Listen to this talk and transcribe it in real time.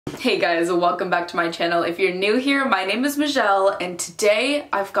Hey guys, welcome back to my channel. If you're new here, my name is Majelle, and today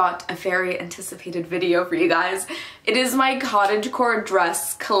I've got a very anticipated video for you guys. It is my cottagecore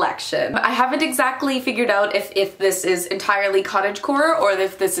dress collection. I haven't exactly figured out if this is entirely cottagecore or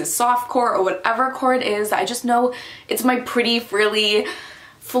if this is softcore or whatever core it is. I just know it's my pretty frilly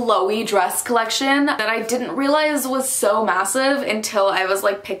flowy dress collection that I didn't realize was so massive until I was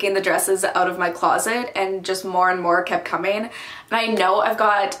like picking the dresses out of my closet, and just more and more kept coming. And I know I've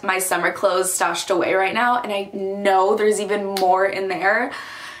got my summer clothes stashed away right now, and I know there's even more in there.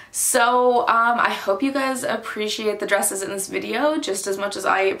 So I hope you guys appreciate the dresses in this video just as much as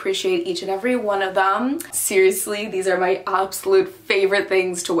I appreciate each and every one of them. Seriously, these are my absolute favorite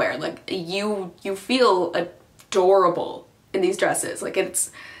things to wear. Like you feel adorable in these dresses. Like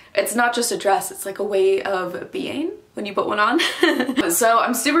it's not just a dress, it's like a way of being when you put one on. So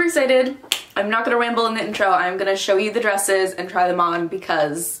I'm super excited. I'm not gonna ramble in the intro. I'm gonna show you the dresses and try them on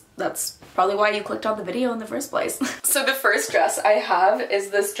because that's probably why you clicked on the video in the first place. So the first dress I have is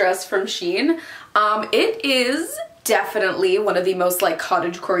this dress from SHEIN. It is definitely one of the most like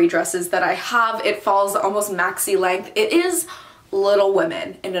cottagecore dresses that I have. It falls almost maxi length. It is Little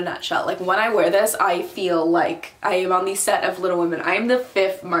Women in a nutshell. Like when I wear this, I feel like I am on the set of Little Women. I am the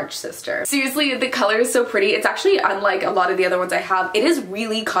 5th March sister. Seriously, the color is so pretty. It's actually unlike a lot of the other ones I have. It is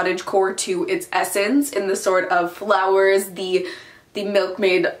really cottagecore to its essence in the sort of flowers, the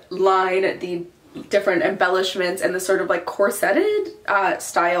Milkmaid line, the different embellishments, and the sort of like corseted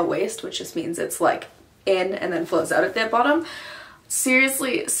style waist, which just means it's like in and then flows out at the bottom.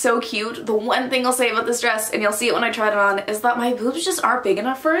 Seriously, so cute. The one thing I'll say about this dress, and you'll see it when I try it on, is that my boobs just aren't big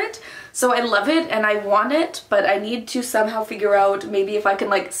enough for it. So I love it and I want it, but I need to somehow figure out maybe if I can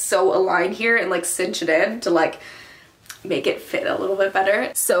like sew a line here and like cinch it in to like make it fit a little bit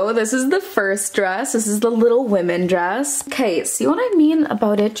better. So this is the first dress. This is the Little Women dress. Okay, see what I mean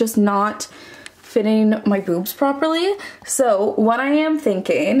about it just not fitting my boobs properly? So what I am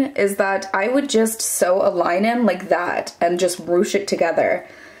thinking is that I would just sew a line in like that and just ruche it together.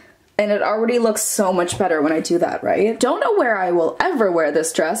 And it already looks so much better when I do that, right? Don't know where I will ever wear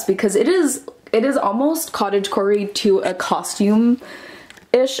this dress because it is almost cottagecore to a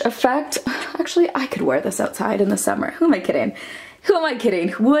costume-ish effect. Actually, I could wear this outside in the summer. Who am I kidding? Who am I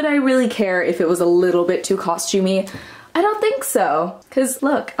kidding? Would I really care if it was a little bit too costumey? I don't think so, because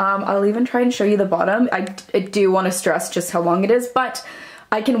look, I'll even try and show you the bottom. I do want to stress just how long it is, but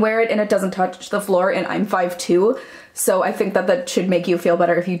I can wear it and it doesn't touch the floor, and I'm 5'2", so I think that that should make you feel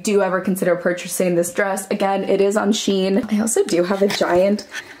better if you do ever consider purchasing this dress. Again, it is on SHEIN. I also do have a giant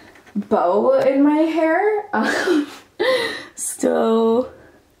bow in my hair, so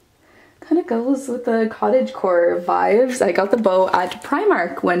kind of goes with the cottagecore vibes. I got the bow at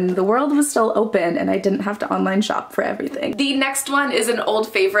Primark when the world was still open and I didn't have to online shop for everything. The next one is an old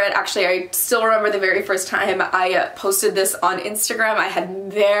favorite. Actually, I still remember the very first time I posted this on Instagram. I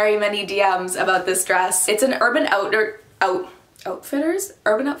had very many DMs about this dress. It's an Urban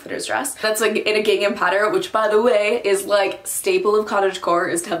Outfitters dress that's like in a gingham pattern, which by the way is like staple of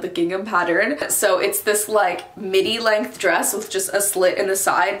cottagecore is to have the gingham pattern. So it's this like midi length dress with just a slit in the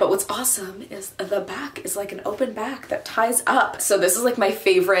side, but what's awesome is the back is like an open back that ties up. So this is like my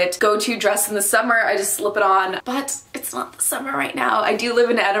favorite go-to dress in the summer. I just slip it on, but it's not the summer right now. I do live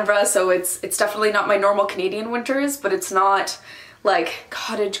in Edinburgh, so it's definitely not my normal Canadian winters, but it's not like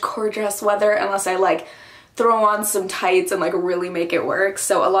cottagecore dress weather unless I like throw on some tights and like really make it work.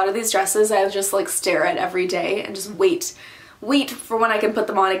 So a lot of these dresses I just like stare at every day and just wait for when I can put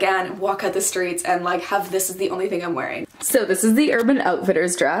them on again and walk out the streets and like have this is the only thing I'm wearing. So this is the Urban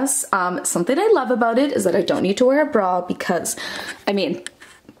Outfitters dress. Something I love about it is that I don't need to wear a bra because, I mean,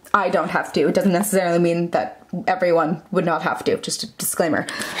 I don't have to. It doesn't necessarily mean that everyone would not have to, just a disclaimer.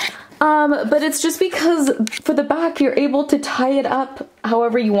 But it's just because for the back you're able to tie it up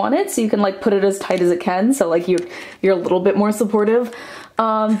however you want it, so you can like put it as tight as it can, so like you're a little bit more supportive.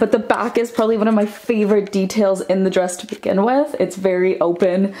 But the back is probably one of my favorite details in the dress to begin with. It's very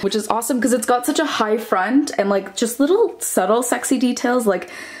open, which is awesome because it's got such a high front and like just little subtle sexy details, like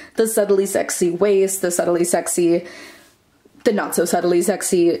the subtly sexy waist, the not so subtly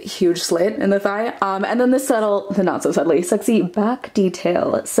sexy huge slit in the thigh, and then the not so subtly sexy back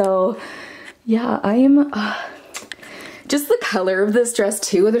detail. So yeah, I am just the color of this dress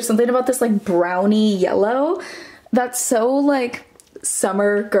too. There's something about this like brownie yellow that's so like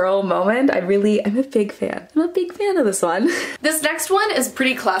summer girl moment. I'm a big fan. I'm a big fan of this one. This next one is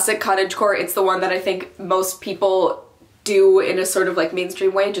pretty classic cottagecore. It's the one that I think most people do in a sort of like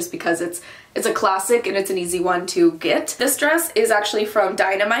mainstream way just because it's a classic and it's an easy one to get. This dress is actually from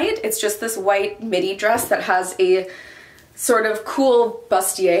Dynamite. It's just this white midi dress that has a sort of cool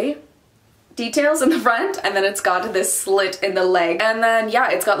bustier details in the front, and then it's got this slit in the leg, and then yeah,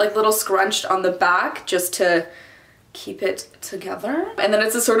 it's got like little scrunched on the back just to keep it together. And then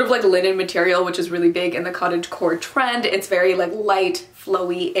it's a sort of like linen material, which is really big in the cottagecore trend. It's very like light,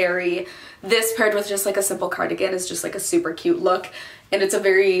 flowy, airy. This paired with just like a simple cardigan is just like a super cute look, and it's a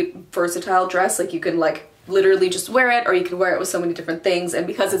very versatile dress. Like you can like literally just wear it, or you can wear it with so many different things, and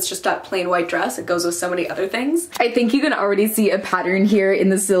because it's just that plain white dress, it goes with so many other things. I think you can already see a pattern here in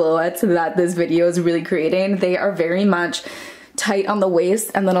the silhouettes that this video is really creating. They are very much tight on the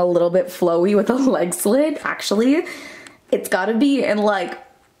waist and then a little bit flowy with a leg slit. Actually, it's gotta be in like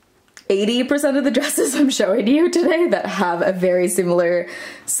 80% of the dresses I'm showing you today that have a very similar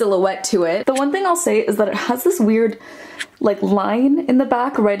silhouette to it. The one thing I'll say is that it has this weird like line in the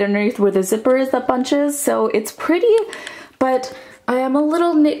back right underneath where the zipper is that bunches, so it's pretty, but I am a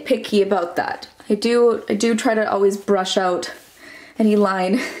little nitpicky about that. I do try to always brush out any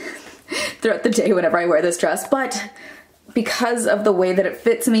line throughout the day whenever I wear this dress, but because of the way that it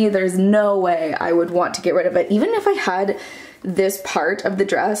fits me, there's no way I would want to get rid of it. Even if I had this part of the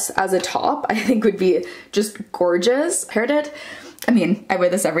dress as a top, I think would be just gorgeous. Paired it, I mean, I wear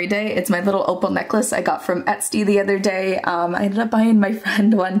this every day. It's my little opal necklace I got from Etsy the other day. I ended up buying my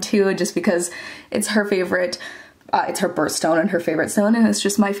friend one too, just because it's her favorite. It's her birthstone and her favorite stone, and it's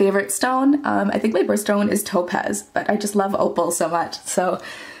just my favorite stone. I think my birthstone is topaz, but I just love opal so much. So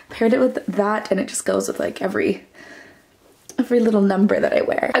paired it with that, and it just goes with like every little number that I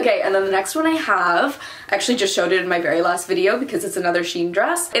wear. Okay, and then the next one I have, I actually just showed it in my very last video because it's another SHEIN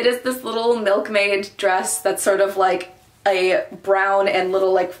dress. It is this little Milkmaid dress that's sort of like a brown and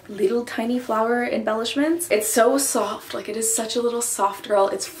little tiny flower embellishments. It's so soft, like it is such a little soft girl.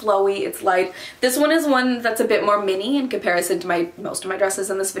 It's flowy, it's light. This one is one that's a bit more mini in comparison to most of my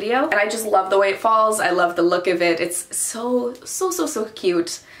dresses in this video, and I just love the way it falls. I love the look of it. It's so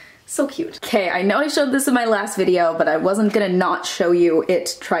cute. So cute. Okay, I know I showed this in my last video, but I wasn't gonna not show you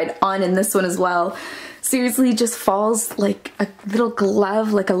it tried on in this one as well. Seriously, just falls like a little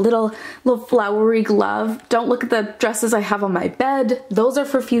glove, like a little flowery glove. Don't look at the dresses I have on my bed. Those are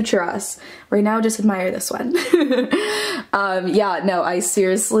for future us. Right now, just admire this one. Yeah, no, I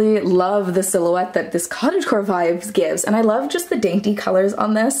seriously love the silhouette that this cottagecore vibes gives, and I love just the dainty colors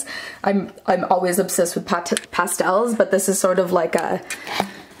on this. I'm always obsessed with pastels, but this is sort of like a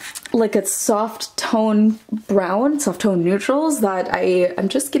soft tone brown, soft tone neutrals that I'm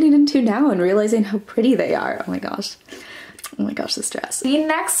just getting into now and realizing how pretty they are. Oh my gosh. Oh my gosh, this dress. The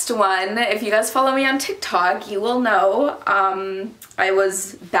next one, if you guys follow me on TikTok, you will know I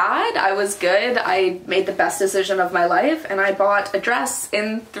was bad, I was good, I made the best decision of my life, and I bought a dress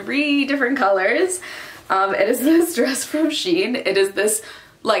in 3 different colors. It is this dress from SHEIN. It is this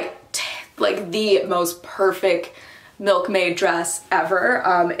like the most perfect Milkmaid dress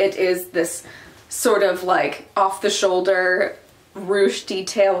ever. It is this sort of like off the shoulder ruched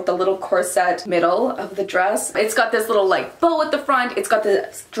detail with the little corset middle of the dress. It's got this little like bow at the front. It's got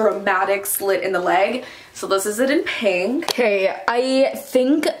this dramatic slit in the leg. So this is it in pink. Okay, I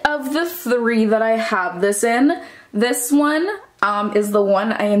think of the 3 that I have this in, this one is the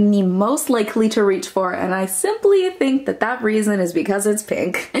one I am the most likely to reach for, and I simply think that reason is because it's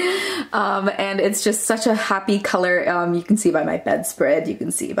pink. And it's just such a happy color. You can see by my bedspread, you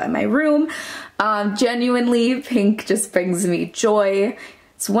can see by my room. Genuinely, pink just brings me joy.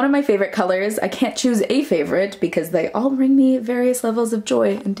 It's one of my favorite colors. I can't choose a favorite because they all bring me various levels of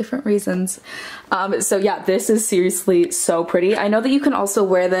joy and different reasons. So yeah, this is seriously so pretty. I know that you can also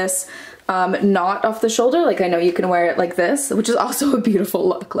wear this not off the shoulder. Like I know you can wear it like this, which is also a beautiful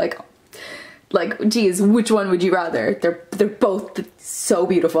look. Like geez, which one would you rather? They're both so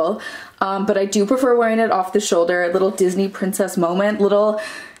beautiful. But I do prefer wearing it off the shoulder. A little Disney princess moment, little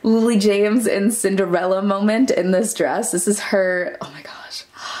Lily James and Cinderella moment in this dress. This is her, oh my gosh.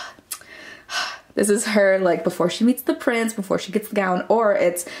 This is her like before she meets the prince, before she gets the gown, or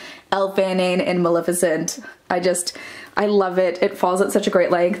it's Elle Fanning in Maleficent. I love it. It falls at such a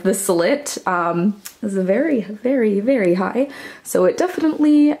great length. The slit is very, very, very high. So it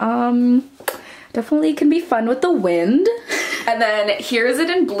definitely can be fun with the wind. And then here is it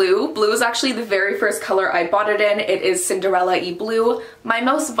in blue. Blue is actually the very first color I bought it in. It is Cinderella-y blue. My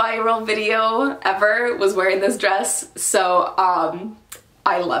most viral video ever was wearing this dress. So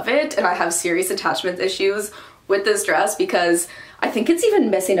I love it, and I have serious attachment issues with this dress because I think it's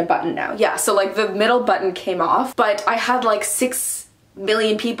even missing a button now. Yeah, so like the middle button came off, but I had like 6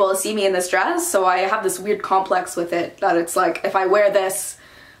 million people see me in this dress, so I have this weird complex with it that it's like if I wear this,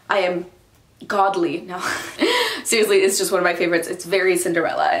 I am godly. No. seriously, it's just one of my favorites. It's very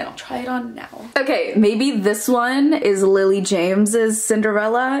Cinderella, and I'll try it on now. Okay, maybe this one is Lily James's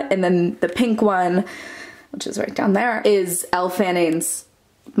Cinderella, and then the pink one, which is right down there, is Elle Fanning's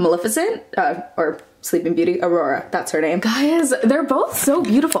Maleficent, or Sleeping Beauty, Aurora, that's her name. Guys, they're both so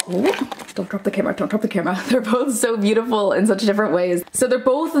beautiful. Ooh, don't drop the camera, don't drop the camera. They're both so beautiful in such different ways. So they're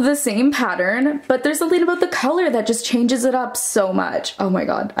both the same pattern, but there's something about the color that just changes it up so much. Oh my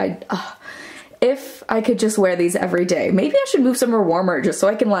god, if I could just wear these every day. Maybe I should move somewhere warmer just so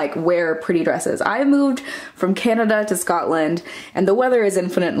I can like wear pretty dresses. I moved from Canada to Scotland and the weather is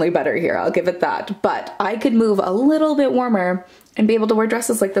infinitely better here, I'll give it that. But I could move a little bit warmer and be able to wear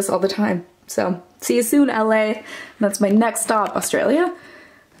dresses like this all the time. So, see you soon, LA. That's my next stop. Australia?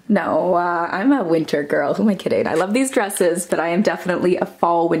 No, I'm a winter girl. Who am I kidding? I love these dresses, but I am definitely a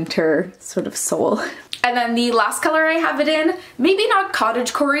fall-winter sort of soul. And then the last color I have it in, maybe not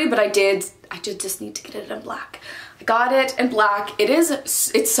cottagecore, but I did just need to get it in black. I got it in black.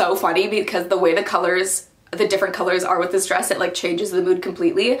 It's so funny because the way the different colors are with this dress, it like changes the mood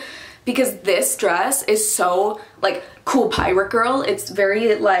completely. Because this dress is so like cool pirate girl. It's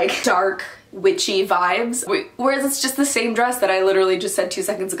very like dark, witchy vibes. Whereas it's just the same dress that I literally just said 2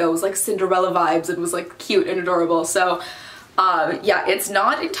 seconds ago was like Cinderella vibes and was like cute and adorable. So yeah, it's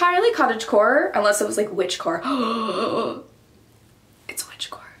not entirely cottagecore unless it was like witchcore. It's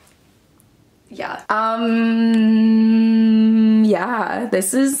witchcore. Yeah. Yeah,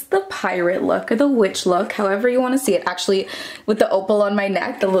 this is the pirate look or the witch look, however you want to see it. Actually, with the opal on my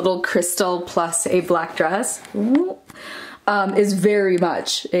neck, the little crystal plus a black dress, is very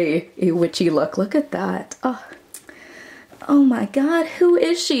much a witchy look. Look at that. Oh my god, who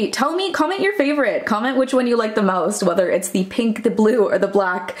is she? Tell me, comment your favorite. Comment which one you like the most, whether it's the pink, the blue, or the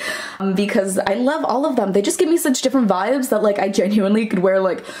black, because I love all of them. They just give me such different vibes that like I genuinely could wear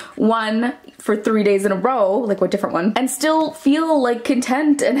like one for 3 days in a row, like what different one, and still feel like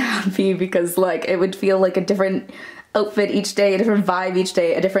content and happy because like it would feel like a different outfit each day, a different vibe each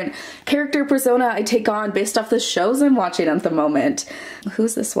day, a different character persona I take on based off the shows I'm watching at the moment.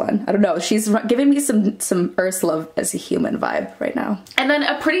 Who's this one? I don't know. She's giving me some Ursula as a human vibe right now. And then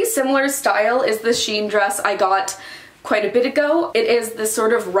a pretty similar style is the SHEIN dress I got quite a bit ago. It is this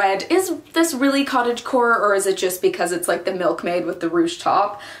sort of red. Is this really cottagecore or is it just because it's like the Milkmaid with the ruched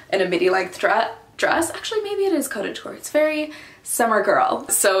top and a midi-length dress? Actually, maybe it is cottagecore. It's very summer girl.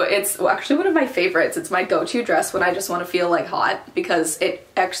 So it's actually one of my favorites. It's my go-to dress when I just want to feel like hot because it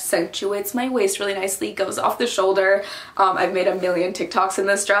accentuates my waist really nicely, goes off the shoulder. I've made a million TikToks in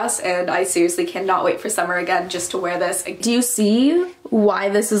this dress and I seriously cannot wait for summer again just to wear this. Do you see why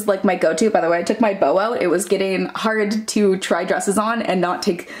this is like my go-to? By the way, I took my bow out. It was getting hard to try dresses on and not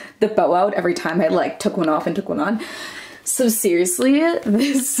take the bow out every time I like took one off and took one on. So seriously,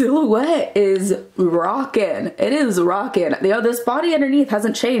 this silhouette is rockin'. It is rockin'. You know, this body underneath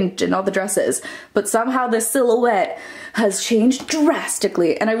hasn't changed in all the dresses, but somehow this silhouette has changed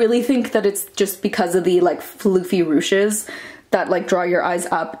drastically. And I really think that it's just because of the like floofy ruches that like draw your eyes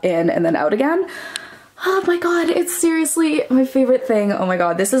up in and then out again. Oh my god, it's seriously my favorite thing. Oh my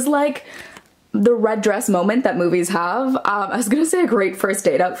god, this is like the red dress moment that movies have. I was gonna say a great first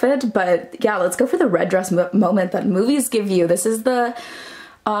date outfit, but yeah, let's go for the red dress moment that movies give you. This is the,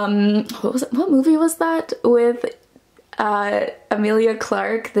 what movie was that with Emilia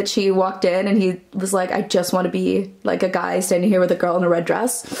Clarke that she walked in and he was like, I just want to be like a guy standing here with a girl in a red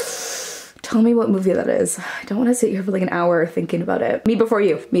dress. Tell me what movie that is. I don't want to sit here for like an hour thinking about it. Me Before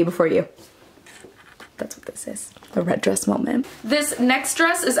You. Me Before You. That's what this is. The red dress moment. This next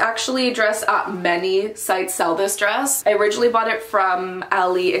dress is actually a dress many sites sell this dress. I originally bought it from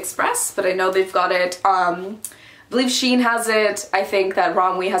AliExpress, but I know they've got it. I believe SHEIN has it. I think that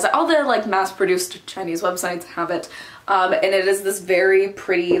Romwe has it. All the like mass-produced Chinese websites have it. And it is this very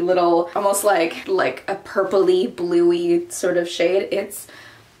pretty little, almost like a purpley, bluey sort of shade. It's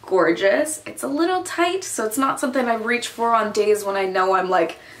gorgeous. It's a little tight, so it's not something I reach for on days when I know I'm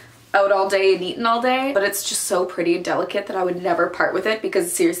like out all day and eating all day, but it's just so pretty and delicate that I would never part with it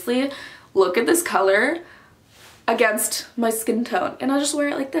because seriously, look at this color against my skin tone and I'll just wear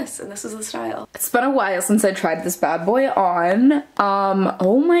it like this and this is the style. It's been a while since I tried this bad boy on.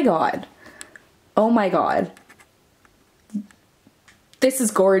 Oh my god. Oh my god. This is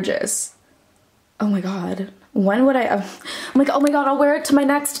gorgeous. Oh my god. When would I'm like, oh my god, I'll wear it to my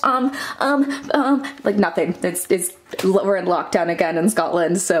next, like nothing. We're in lockdown again in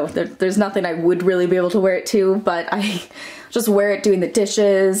Scotland, so there's nothing I would really be able to wear it to, but I just wear it doing the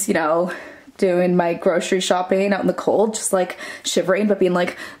dishes, you know, doing my grocery shopping out in the cold, just like shivering, but being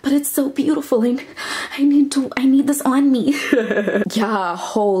like, but it's so beautiful and I need this on me. Yeah,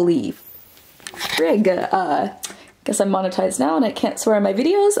 holy frig. Guess I'm monetized now and I can't swear in my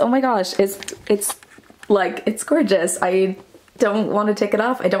videos. Oh my gosh, it's like, it's gorgeous. I don't want to take it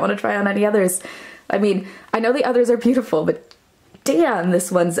off. I don't want to try on any others. I mean, I know the others are beautiful, but damn,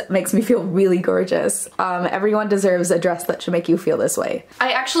 this one makes me feel really gorgeous. Everyone deserves a dress that should make you feel this way.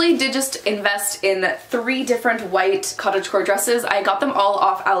 I actually did just invest in 3 different white cottagecore dresses. I got them all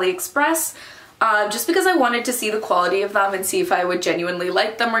off AliExpress. Just because I wanted to see the quality of them and see if I would genuinely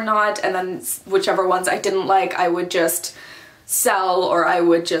like them or not, and then whichever ones I didn't like I would just sell or I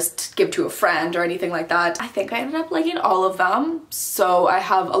would just give to a friend or anything like that. I think I ended up liking all of them, so I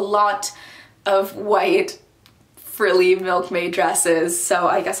have a lot of white frilly Milkmaid dresses, so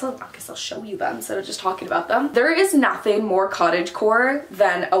I guess I'll show you them instead of just talking about them. There is nothing more cottagecore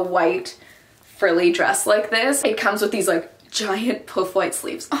than a white frilly dress like this. It comes with these like giant puff white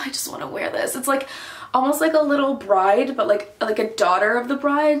sleeves. Oh, I just want to wear this. It's like almost like a little bride, but like a daughter of the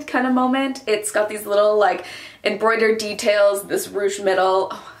bride kind of moment. It's got these little like embroidered details, this ruched middle.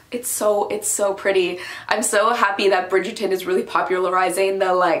 Oh, it's so pretty. I'm so happy that Bridgerton is really popularizing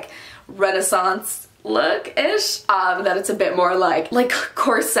the like Renaissance look-ish, that it's a bit more like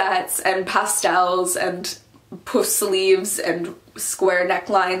corsets and pastels and puff sleeves and square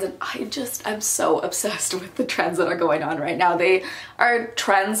necklines, and I'm so obsessed with the trends that are going on right now. They are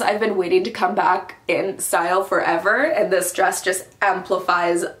trends I've been waiting to come back in style forever, and this dress just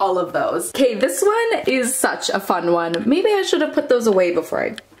amplifies all of those. Okay, this one is such a fun one. Maybe I should have put those away before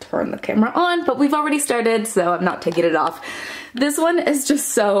I turn the camera on, but we've already started, so I'm not taking it off. This one is just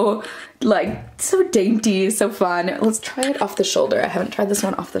so so dainty, so fun. Let's try it off the shoulder. I haven't tried this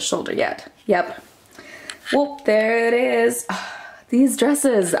one off the shoulder yet. Yep. Whoop, there it is. These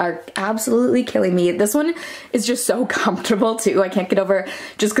dresses are absolutely killing me. This one is just so comfortable too. I can't get over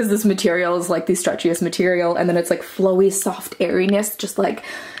just because this material is like the stretchiest material, and then it's like flowy, soft airiness, just like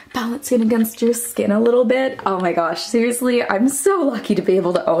balancing against your skin a little bit. Oh my gosh, seriously, I'm so lucky to be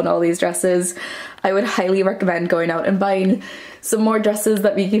able to own all these dresses. I would highly recommend going out and buying some more dresses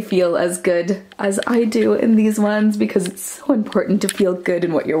that make you feel as good as I do in these ones, because it's so important to feel good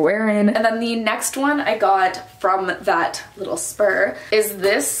in what you're wearing. And then the next one I got from that little spur is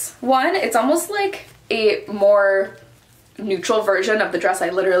this one. It's almost like a more neutral version of the dress I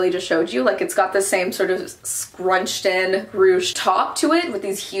literally just showed you. Like, it's got the same sort of scrunched in ruched top to it with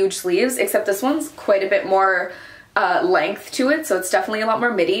these huge sleeves, except this one's quite a bit more length to it, so it's definitely a lot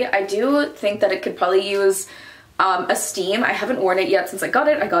more midi. I do think that it could probably use a steam. I haven't worn it yet since I got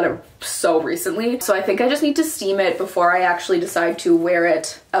it. I got it so recently, so I think I just need to steam it before I actually decide to wear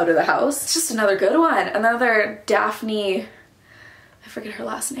it out of the house. It's just another good one. Another Daphne, I forget her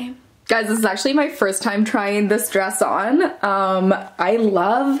last name. Guys, this is actually my first time trying this dress on. I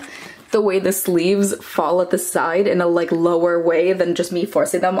love the way the sleeves fall at the side in a like lower way than just me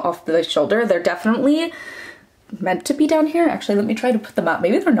forcing them off the shoulder. They're definitely meant to be down here. Actually, let me try to put them up.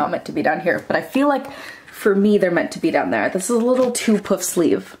 Maybe they're not meant to be down here, but I feel like for me they're meant to be down there. This is a little too puff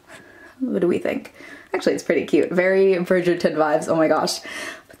sleeve. What do we think? Actually, it's pretty cute. Very Bridgerton vibes. Oh my gosh.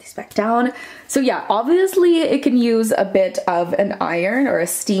 Put these back down. So yeah, obviously it can use a bit of an iron or a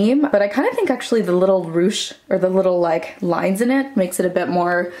steam, but I kind of think actually the little ruche or the little like lines in it makes it a bit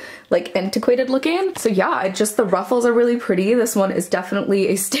more like antiquated looking. So yeah, just the ruffles are really pretty. This one is definitely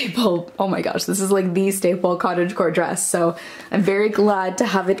a staple. Oh my gosh, this is like the staple cottagecore dress. So I'm very glad to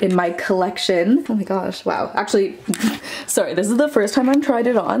have it in my collection. Oh my gosh, wow. Actually, sorry, this is the first time I've tried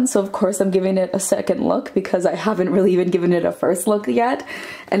it on. So of course I'm giving it a second look because I haven't really even given it a first look yet.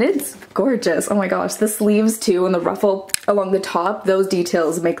 And it's gorgeous. Oh my gosh, the sleeves too and the ruffle along the top, those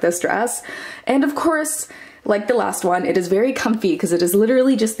details make this dress. And of course, like the last one, it is very comfy because it is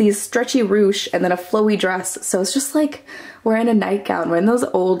literally just these stretchy ruche and then a flowy dress. So it's just like wearing a nightgown, wearing those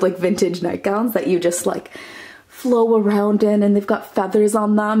old like vintage nightgowns that you just like flow around in, and they've got feathers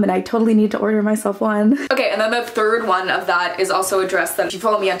on them, and I totally need to order myself one. Okay, and then the third one of that is also a dress that if you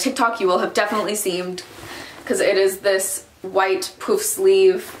follow me on TikTok, you will have definitely seen, because it is this white puff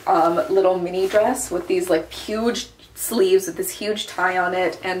sleeve little mini dress with these like huge sleeves with this huge tie on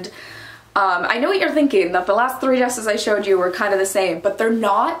it. And I know what you're thinking, that the last 3 dresses I showed you were kind of the same, but they're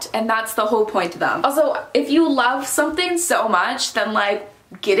not, and that's the whole point of them. Also, if you love something so much, then like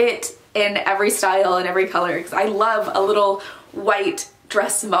get it in every style and every color, because I love a little white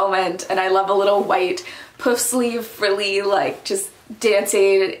dress moment, and I love a little white puff sleeve frilly, like just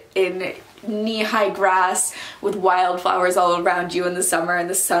dancing in knee-high grass with wildflowers all around you in the summer, and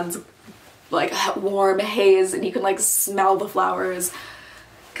the sun's like warm haze and you can like smell the flowers,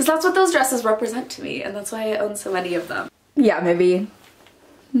 because that's what those dresses represent to me, and that's why I own so many of them. Yeah, maybe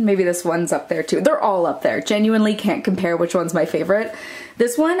maybe this one's up there too. They're all up there. Genuinely can't compare which one's my favorite.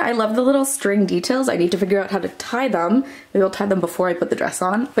 This one, I love the little string details. I need to figure out how to tie them. Maybe I'll tie them before I put the dress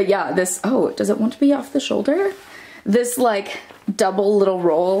on. But yeah, this, oh, does it want to be off the shoulder? This like double little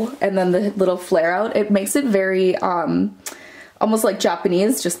roll and then the little flare out, it makes it very, almost like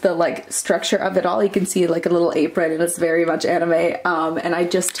Japanese, just the like structure of it all. You can see like a little apron and it's very much anime. And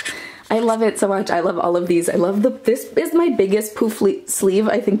I love it so much. I love all of these. I love this is my biggest poof sleeve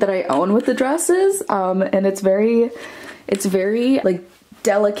I think that I own with the dresses. And it's very like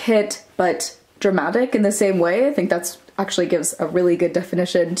delicate but dramatic in the same way. I think that's actually gives a really good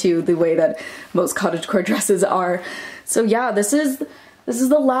definition to the way that most cottagecore dresses are. So yeah, this is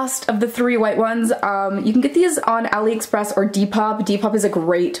the last of the 3 white ones. You can get these on AliExpress or Depop. Depop is a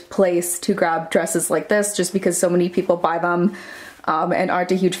great place to grab dresses like this just because so many people buy them and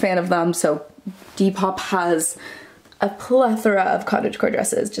aren't a huge fan of them. So Depop has a plethora of cottagecore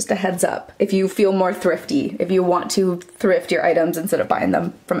dresses, just a heads up. If you feel more thrifty, if you want to thrift your items instead of buying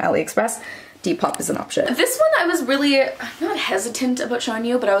them from AliExpress, Depop is an option. This one I was really, I'm not hesitant about showing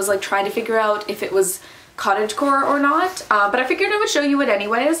you, but I was like trying to figure out if it was cottagecore or not, but I figured I would show you it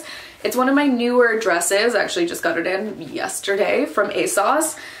anyways. It's one of my newer dresses. I actually just got it in yesterday from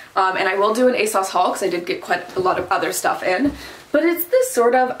ASOS, and I will do an ASOS haul because I did get quite a lot of other stuff in. But it's this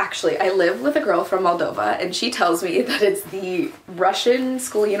sort of, actually, I live with a girl from Moldova and she tells me that it's the Russian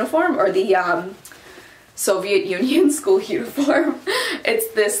school uniform or the Soviet Union school uniform.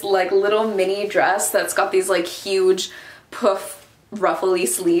 It's this like little mini dress that's got these like huge puff ruffly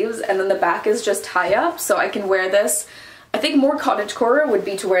sleeves and then the back is just tie up, so I can wear this. I think more cottagecore would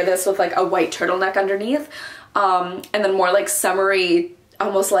be to wear this with like a white turtleneck underneath, and then more like summery,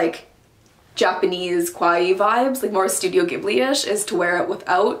 almost like Japanese kawaii vibes, like more Studio Ghibli-ish, is to wear it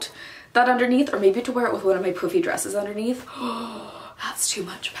without that underneath, or maybe to wear it with one of my poofy dresses underneath. That's too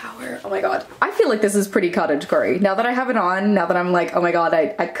much power. Oh my god. I feel like this is pretty cottagecore. Now that I have it on, now that I'm like, oh my god,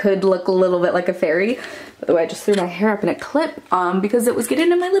 I could look a little bit like a fairy. By the way, I just threw my hair up in a clip because it was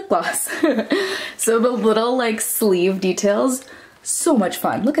getting in my lip gloss. So the little like sleeve details, so much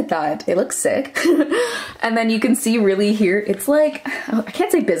fun. Look at that. It looks sick. And then you can see really here, it's like, I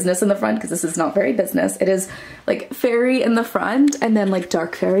can't say business in the front because this is not very business. It is like fairy in the front and then like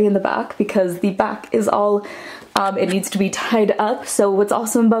dark fairy in the back because the back is all, it needs to be tied up. So what's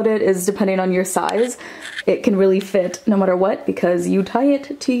awesome about it is depending on your size, it can really fit no matter what because you tie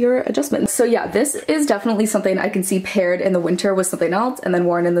it to your adjustment. So yeah, this is definitely something I can see paired in the winter with something else and then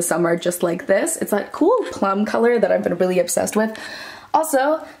worn in the summer just like this. It's that cool plum color that I've been really obsessed with.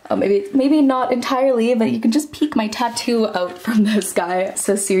 Also, maybe not entirely, but you can just peek my tattoo out from this guy.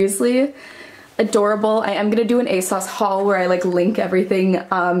 So seriously, adorable. I am gonna do an ASOS haul where I like link everything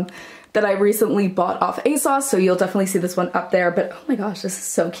that I recently bought off ASOS, so you'll definitely see this one up there. But oh my gosh, this is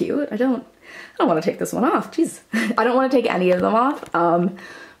so cute. I don't want to take this one off. Jeez. I don't want to take any of them off.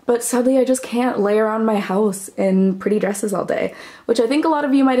 But sadly I just can't lay around my house in pretty dresses all day, which I think a lot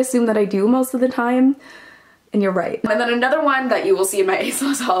of you might assume that I do most of the time. And you're right. And then another one that you will see in my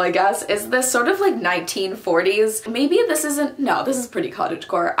ASOS haul, I guess, is this sort of like 1940s. Maybe this isn't, no, this is pretty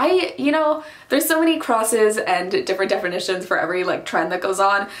cottagecore. You know, there's so many crosses and different definitions for every like trend that goes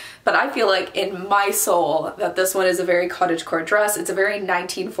on, but I feel like in my soul that this one is a very cottagecore dress. It's a very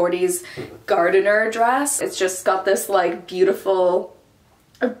 1940s gardener dress. It's just got this like beautiful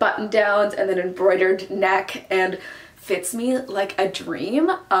button downs and then embroidered neck and fits me like a dream.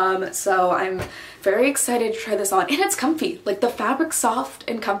 So I'm very excited to try this on, and it's comfy. Like the fabric's soft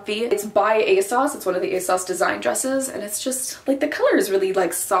and comfy. It's by ASOS. It's one of the ASOS design dresses, and it's just like the color is really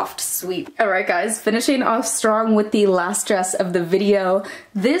like soft, sweet. All right guys, finishing off strong with the last dress of the video.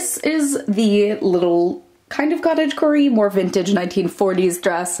 This is the little kind of cottagecore-y, more vintage 1940s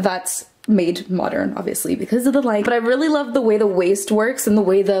dress that's made modern obviously because of the length, but I really love the way the waist works and the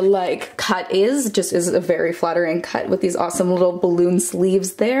way the like cut is a very flattering cut with these awesome little balloon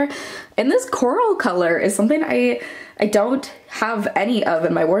sleeves there. And this coral color is something I don't have any of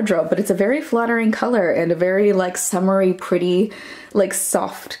in my wardrobe, but it's a very flattering color and a very like summery, pretty, like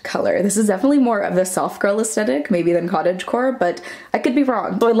soft color. This is definitely more of the soft girl aesthetic maybe than cottagecore, but I could be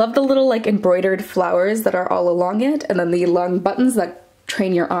wrong. So I love the little like embroidered flowers that are all along it, and then the long buttons that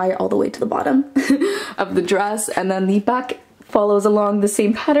train your eye all the way to the bottom of the dress, and then the back follows along the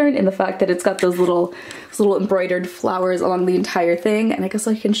same pattern in the fact that it's got those little embroidered flowers along the entire thing. And I guess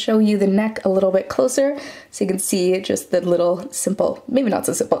I can show you the neck a little bit closer so you can see just the little simple, maybe not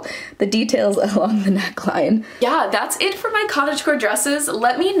so simple, the details along the neckline. Yeah, that's it for my cottagecore dresses.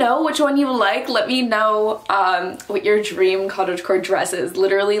 Let me know which one you like. Let me know what your dream cottagecore dress is.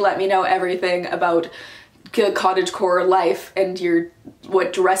 Literally let me know everything about cottagecore life and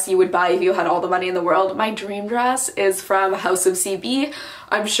what dress you would buy if you had all the money in the world, my dream dress is from House of CB.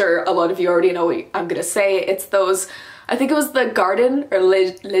 I'm sure a lot of you already know what I'm gonna say. It's those, I think it was the Garden or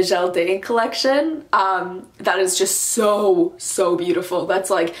Le Jardin collection. That is just so beautiful. That's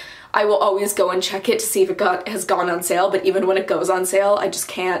like, I will always go and check it to see if it has gone on sale, but even when it goes on sale, I just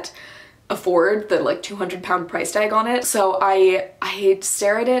can't afford the like £200 price tag on it. So I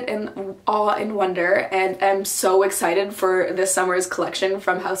stare at it in awe and wonder, and I'm so excited for this summer's collection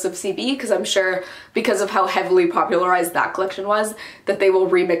from House of CB, because I'm sure because of how heavily popularized that collection was that they will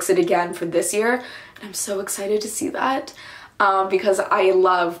remix it again for this year. And I'm so excited to see that because I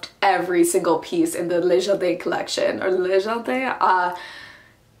loved every single piece in the Le Jardin collection, or Le Jardin.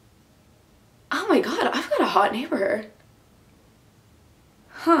 Oh my god, I've got a hot neighbor.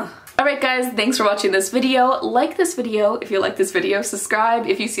 Huh. Alright guys, thanks for watching this video. Like this video if you like this video, subscribe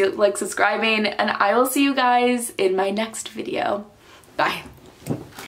if you like subscribing, and I will see you guys in my next video. Bye.